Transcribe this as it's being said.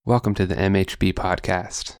Welcome to the MHB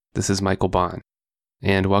podcast. This is Michael Bond,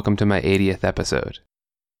 and welcome to my 80th episode.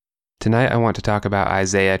 Tonight I want to talk about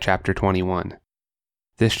Isaiah chapter 21.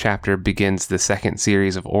 This chapter begins the second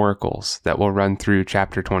series of oracles that will run through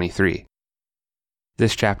chapter 23.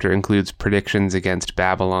 This chapter includes predictions against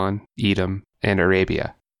Babylon, Edom, and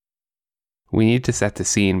Arabia. We need to set the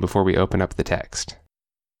scene before we open up the text.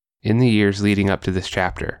 In the years leading up to this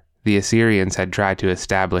chapter, the Assyrians had tried to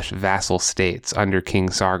establish vassal states under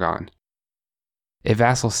King Sargon. A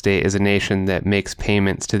vassal state is a nation that makes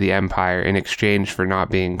payments to the empire in exchange for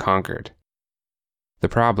not being conquered. The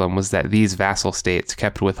problem was that these vassal states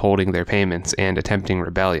kept withholding their payments and attempting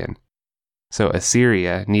rebellion, so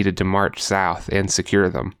Assyria needed to march south and secure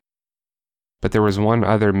them. But there was one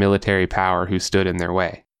other military power who stood in their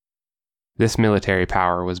way. This military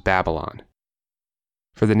power was Babylon.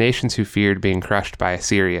 For the nations who feared being crushed by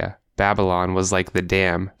Assyria, Babylon was like the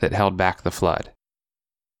dam that held back the flood.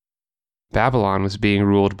 Babylon was being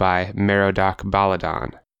ruled by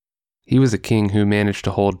Merodach-Baladan. He was a king who managed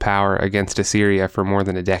to hold power against Assyria for more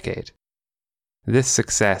than a decade. This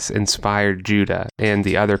success inspired Judah and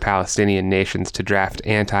the other Palestinian nations to draft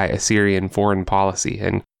anti-Assyrian foreign policy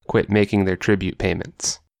and quit making their tribute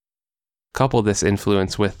payments. Couple this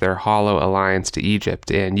influence with their hollow alliance to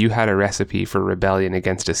Egypt, and you had a recipe for rebellion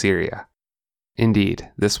against Assyria. Indeed,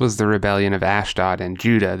 this was the rebellion of Ashdod and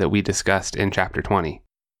Judah that we discussed in chapter 20.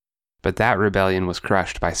 But that rebellion was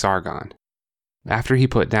crushed by Sargon. After he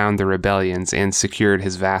put down the rebellions and secured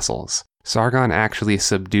his vassals, Sargon actually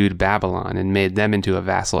subdued Babylon and made them into a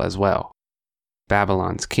vassal as well.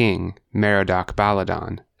 Babylon's king,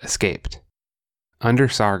 Merodach-Baladan, escaped. Under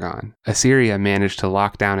Sargon, Assyria managed to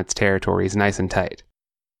lock down its territories nice and tight.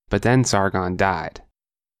 But then Sargon died.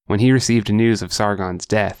 When he received news of Sargon's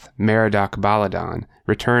death, Merodach-Baladan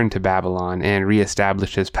returned to Babylon and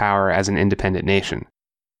re-established his power as an independent nation.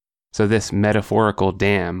 So this metaphorical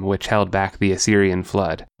dam, which held back the Assyrian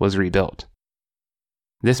flood, was rebuilt.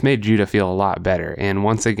 This made Judah feel a lot better, and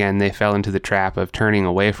once again they fell into the trap of turning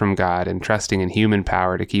away from God and trusting in human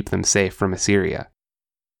power to keep them safe from Assyria.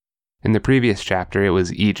 In the previous chapter, it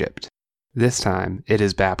was Egypt. This time, it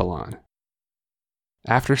is Babylon.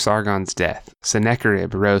 After Sargon's death,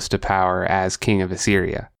 Sennacherib rose to power as king of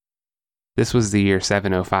Assyria. This was the year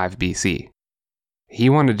 705 BC. He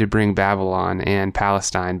wanted to bring Babylon and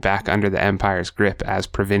Palestine back under the empire's grip as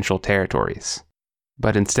provincial territories.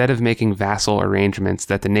 But instead of making vassal arrangements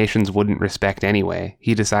that the nations wouldn't respect anyway,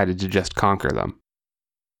 he decided to just conquer them.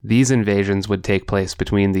 These invasions would take place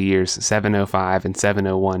between the years 705 and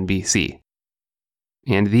 701 BC.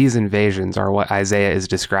 And these invasions are what Isaiah is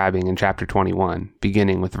describing in chapter 21,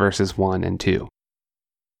 beginning with verses 1 and 2.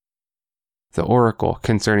 The oracle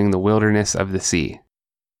concerning the wilderness of the sea.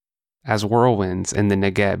 As whirlwinds in the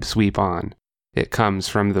Negeb sweep on, it comes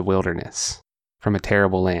from the wilderness, from a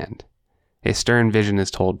terrible land. A stern vision is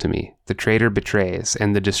told to me, the traitor betrays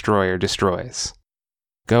and the destroyer destroys.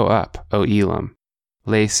 Go up, O Elam.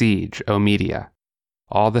 Lay siege, O Media.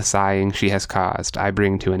 All the sighing she has caused I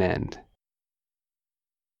bring to an end.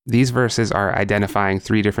 These verses are identifying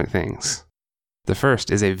three different things. The first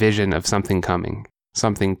is a vision of something coming,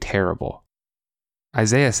 something terrible.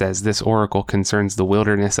 Isaiah says this oracle concerns the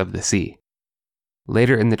wilderness of the sea.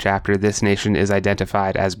 Later in the chapter, this nation is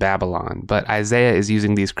identified as Babylon, but Isaiah is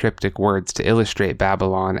using these cryptic words to illustrate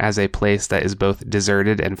Babylon as a place that is both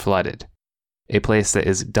deserted and flooded, a place that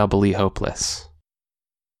is doubly hopeless.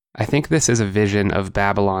 I think this is a vision of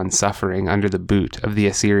Babylon suffering under the boot of the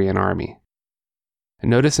Assyrian army.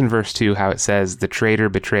 Notice in verse 2 how it says, the traitor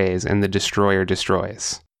betrays and the destroyer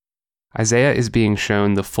destroys. Isaiah is being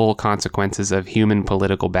shown the full consequences of human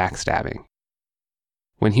political backstabbing.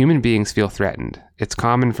 When human beings feel threatened, it's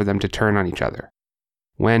common for them to turn on each other.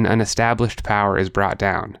 When an established power is brought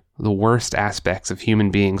down, the worst aspects of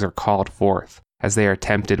human beings are called forth as they are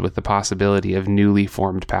tempted with the possibility of newly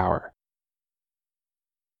formed power.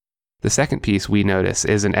 The second piece we notice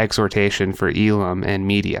is an exhortation for Elam and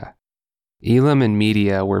Media. Elam and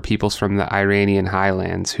Media were peoples from the Iranian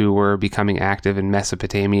highlands who were becoming active in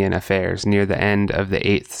Mesopotamian affairs near the end of the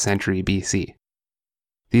 8th century BC.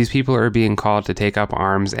 These people are being called to take up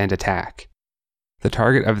arms and attack. The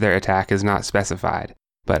target of their attack is not specified,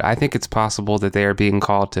 but I think it's possible that they are being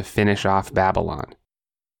called to finish off Babylon.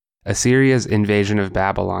 Assyria's invasion of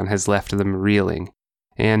Babylon has left them reeling.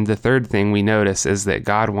 And the third thing we notice is that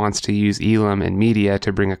God wants to use Elam and Media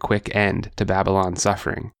to bring a quick end to Babylon's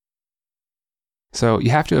suffering. So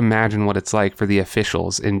you have to imagine what it's like for the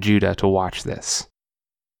officials in Judah to watch this.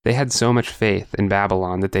 They had so much faith in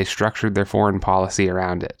Babylon that they structured their foreign policy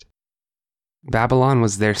around it. Babylon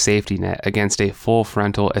was their safety net against a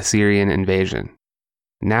full-frontal Assyrian invasion.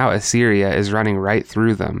 Now Assyria is running right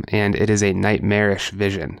through them, and it is a nightmarish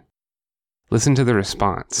vision. Listen to the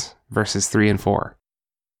response, verses 3 and 4.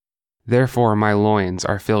 Therefore my loins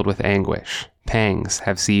are filled with anguish, pangs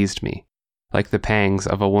have seized me, like the pangs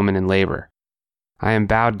of a woman in labor. I am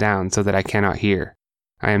bowed down so that I cannot hear.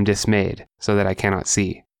 I am dismayed so that I cannot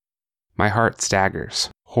see. My heart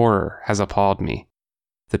staggers. Horror has appalled me.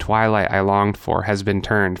 The twilight I longed for has been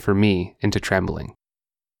turned for me into trembling.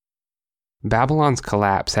 Babylon's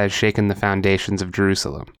collapse has shaken the foundations of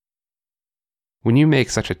Jerusalem. When you make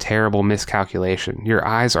such a terrible miscalculation, your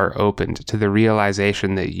eyes are opened to the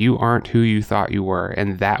realization that you aren't who you thought you were,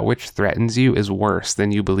 and that which threatens you is worse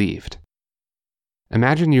than you believed.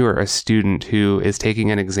 Imagine you are a student who is taking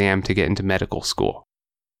an exam to get into medical school.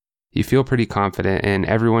 You feel pretty confident, and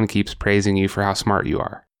everyone keeps praising you for how smart you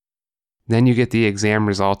are. Then you get the exam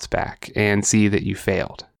results back and see that you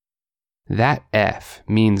failed. That F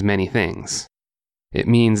means many things. It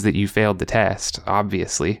means that you failed the test,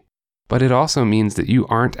 obviously, but it also means that you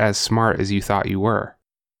aren't as smart as you thought you were.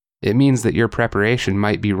 It means that your preparation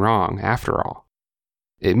might be wrong after all.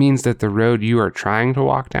 It means that the road you are trying to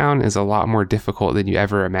walk down is a lot more difficult than you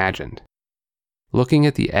ever imagined. Looking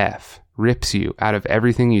at the F rips you out of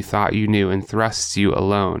everything you thought you knew and thrusts you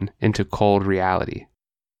alone into cold reality.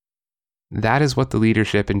 That is what the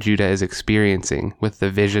leadership in Judah is experiencing with the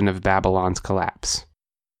vision of Babylon's collapse.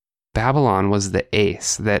 Babylon was the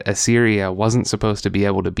ace that Assyria wasn't supposed to be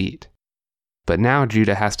able to beat. But now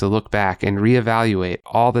Judah has to look back and reevaluate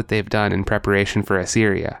all that they've done in preparation for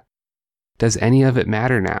Assyria. Does any of it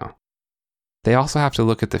matter now? They also have to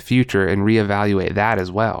look at the future and reevaluate that as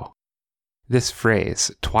well. This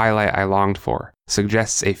phrase, twilight I longed for,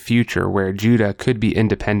 suggests a future where Judah could be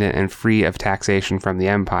independent and free of taxation from the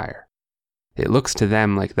empire. It looks to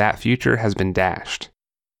them like that future has been dashed.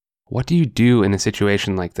 What do you do in a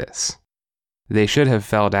situation like this? They should have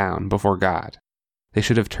fell down before God. They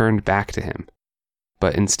should have turned back to him.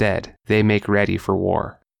 But instead, they make ready for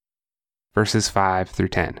war. Verses 5 through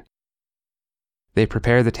 10. They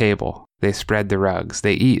prepare the table, they spread the rugs,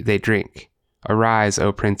 they eat, they drink. Arise,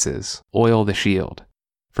 O princes, oil the shield.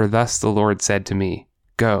 For thus the Lord said to me,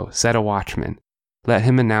 Go, set a watchman. Let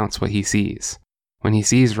him announce what he sees. When he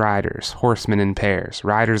sees riders, horsemen in pairs,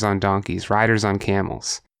 riders on donkeys, riders on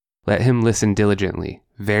camels, let him listen diligently,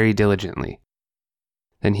 very diligently.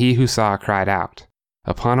 Then he who saw cried out,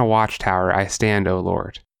 Upon a watchtower I stand, O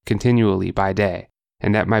Lord, continually by day,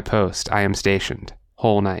 and at my post I am stationed,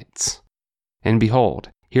 whole nights. And behold,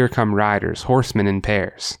 here come riders, horsemen in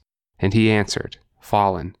pairs. And he answered,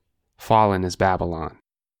 Fallen, fallen is Babylon.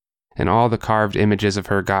 And all the carved images of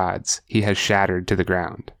her gods he has shattered to the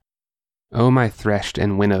ground. O my threshed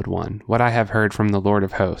and winnowed one, what I have heard from the Lord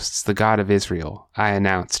of hosts, the God of Israel, I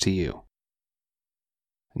announce to you.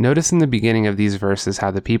 Notice in the beginning of these verses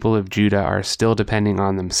how the people of Judah are still depending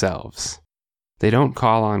on themselves. They don't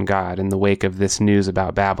call on God in the wake of this news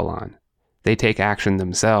about Babylon. They take action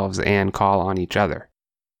themselves and call on each other.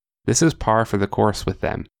 This is par for the course with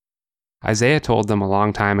them. Isaiah told them a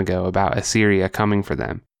long time ago about Assyria coming for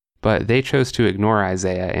them, but they chose to ignore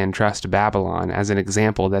Isaiah and trust Babylon as an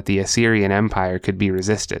example that the Assyrian Empire could be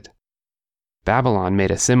resisted. Babylon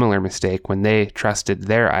made a similar mistake when they trusted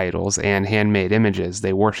their idols and handmade images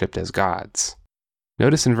they worshipped as gods.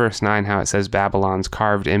 Notice in verse 9 how it says Babylon's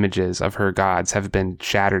carved images of her gods have been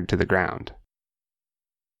shattered to the ground.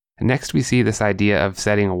 Next we see this idea of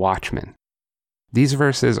setting a watchman. These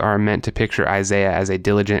verses are meant to picture Isaiah as a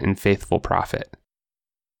diligent and faithful prophet.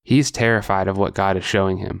 He's terrified of what God is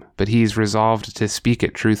showing him, but he's resolved to speak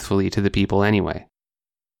it truthfully to the people anyway.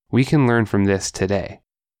 We can learn from this today.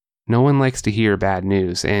 No one likes to hear bad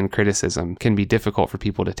news, and criticism can be difficult for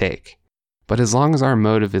people to take. But as long as our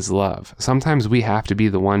motive is love, sometimes we have to be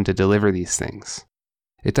the one to deliver these things.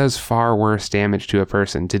 It does far worse damage to a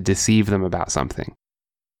person to deceive them about something.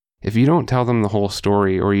 If you don't tell them the whole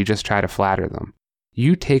story or you just try to flatter them,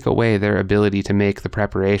 you take away their ability to make the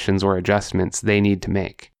preparations or adjustments they need to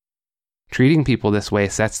make. Treating people this way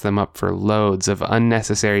sets them up for loads of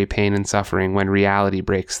unnecessary pain and suffering when reality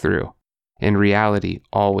breaks through. And reality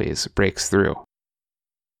always breaks through.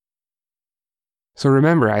 So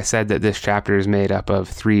remember I said that this chapter is made up of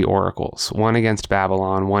 3 oracles, one against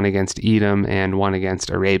Babylon, one against Edom, and one against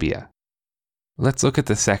Arabia. Let's look at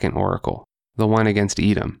the second oracle, the one against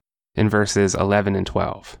Edom, in verses 11 and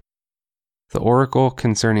 12. The oracle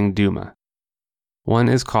concerning Duma. One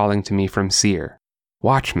is calling to me from Seir,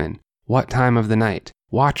 Watchman, what time of the night?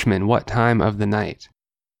 Watchman, what time of the night?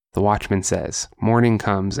 The watchman says, Morning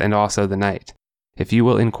comes, and also the night. If you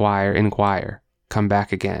will inquire, inquire. Come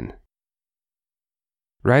back again.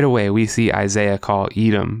 Right away we see Isaiah call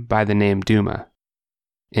Edom by the name Duma.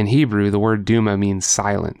 In Hebrew, the word Duma means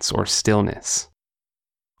silence or stillness.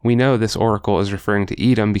 We know this oracle is referring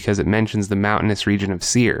to Edom because it mentions the mountainous region of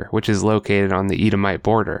Seir, which is located on the Edomite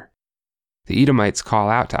border. The Edomites call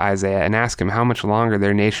out to Isaiah and ask him how much longer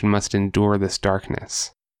their nation must endure this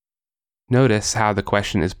darkness. Notice how the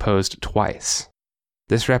question is posed twice.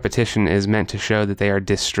 This repetition is meant to show that they are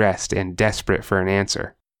distressed and desperate for an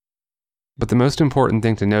answer. But the most important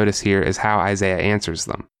thing to notice here is how Isaiah answers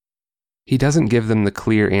them. He doesn't give them the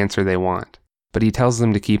clear answer they want, but he tells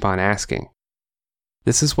them to keep on asking.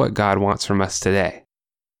 This is what God wants from us today.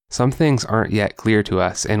 Some things aren't yet clear to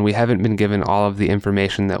us, and we haven't been given all of the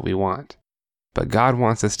information that we want. But God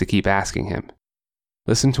wants us to keep asking him.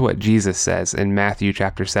 Listen to what Jesus says in Matthew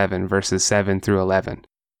chapter 7, verses 7 through 11.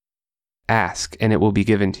 Ask, and it will be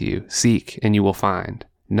given to you. Seek, and you will find.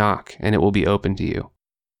 Knock, and it will be opened to you.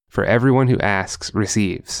 For everyone who asks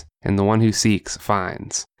receives, and the one who seeks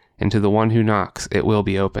finds, and to the one who knocks it will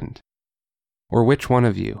be opened. Or which one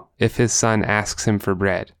of you, if his son asks him for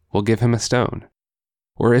bread, will give him a stone?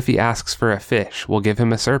 Or if he asks for a fish, will give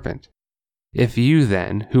him a serpent? If you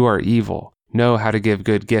then, who are evil, know how to give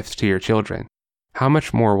good gifts to your children, how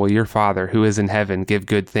much more will your Father who is in heaven give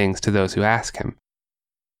good things to those who ask him?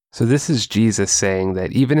 So this is Jesus saying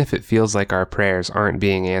that even if it feels like our prayers aren't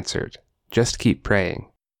being answered, just keep praying.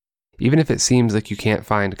 Even if it seems like you can't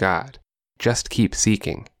find God, just keep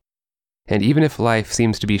seeking. And even if life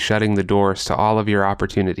seems to be shutting the doors to all of your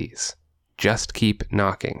opportunities, just keep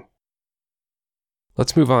knocking.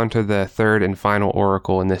 Let's move on to the third and final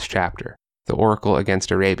oracle in this chapter, the oracle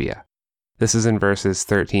against Arabia. This is in verses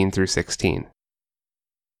 13 through 16.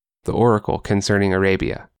 The oracle concerning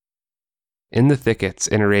Arabia. In the thickets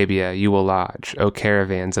in Arabia you will lodge, O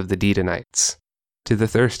caravans of the Dedanites. To the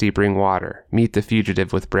thirsty bring water, meet the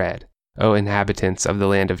fugitive with bread, O inhabitants of the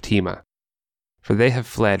land of Tema. For they have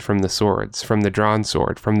fled from the swords, from the drawn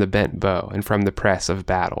sword, from the bent bow, and from the press of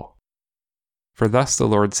battle. For thus the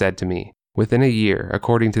Lord said to me, within a year,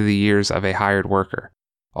 according to the years of a hired worker,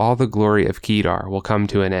 all the glory of Kedar will come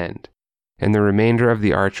to an end, and the remainder of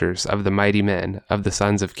the archers of the mighty men of the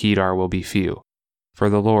sons of Kedar will be few, for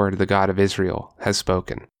the Lord, the God of Israel, has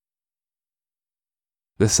spoken.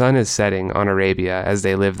 The sun is setting on Arabia as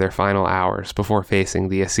they live their final hours before facing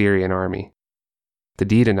the Assyrian army. The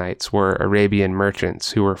Dedanites were Arabian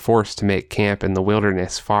merchants who were forced to make camp in the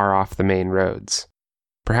wilderness far off the main roads.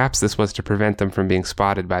 Perhaps this was to prevent them from being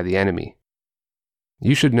spotted by the enemy.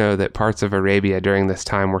 You should know that parts of Arabia during this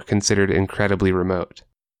time were considered incredibly remote.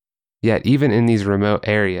 Yet even in these remote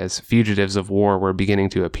areas, fugitives of war were beginning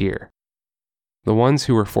to appear. The ones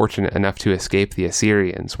who were fortunate enough to escape the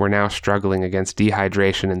Assyrians were now struggling against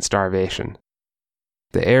dehydration and starvation.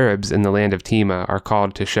 The Arabs in the land of Tema are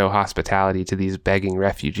called to show hospitality to these begging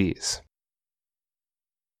refugees.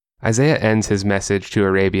 Isaiah ends his message to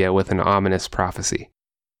Arabia with an ominous prophecy.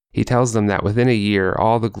 He tells them that within a year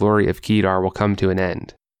all the glory of Kedar will come to an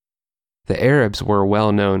end. The Arabs were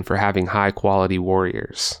well known for having high-quality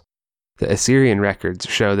warriors. The Assyrian records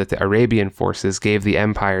show that the Arabian forces gave the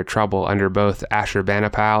empire trouble under both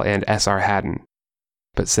Ashurbanipal and Esarhaddon,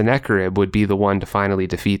 but Sennacherib would be the one to finally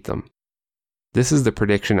defeat them. This is the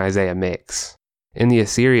prediction Isaiah makes. In the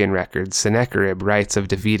Assyrian records, Sennacherib writes of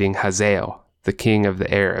defeating Hazael, the king of the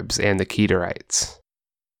Arabs, and the Kedarites.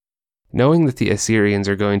 Knowing that the Assyrians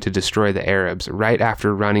are going to destroy the Arabs right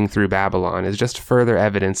after running through Babylon is just further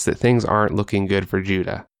evidence that things aren't looking good for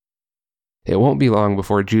Judah. It won't be long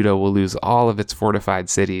before Judah will lose all of its fortified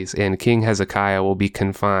cities, and King Hezekiah will be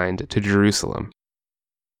confined to Jerusalem.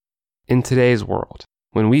 In today's world,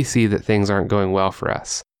 when we see that things aren't going well for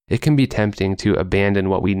us, it can be tempting to abandon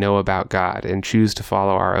what we know about God and choose to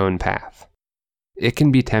follow our own path. It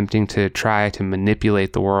can be tempting to try to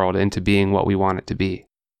manipulate the world into being what we want it to be.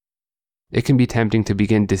 It can be tempting to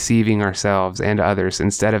begin deceiving ourselves and others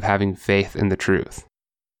instead of having faith in the truth.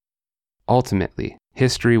 Ultimately,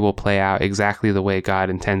 history will play out exactly the way God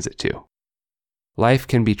intends it to. Life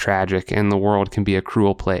can be tragic and the world can be a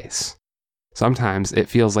cruel place. Sometimes it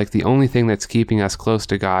feels like the only thing that's keeping us close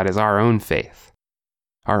to God is our own faith,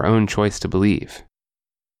 our own choice to believe.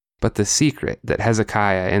 But the secret that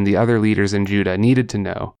Hezekiah and the other leaders in Judah needed to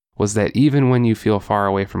know was that even when you feel far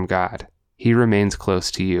away from God, He remains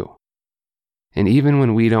close to you. And even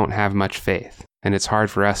when we don't have much faith, and it's hard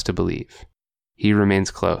for us to believe, He remains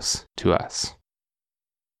close to us.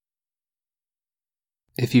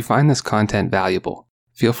 If you find this content valuable,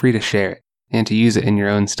 feel free to share it and to use it in your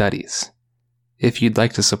own studies. If you'd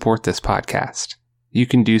like to support this podcast, you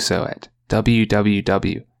can do so at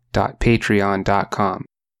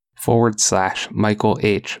www.patreon.com/Michael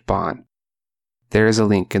H. Bond. There is a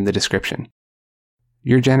link in the description.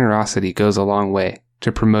 Your generosity goes a long way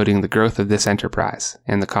to promoting the growth of this enterprise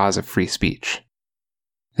and the cause of free speech.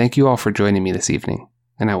 Thank you all for joining me this evening,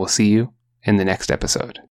 and I will see you in the next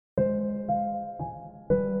episode.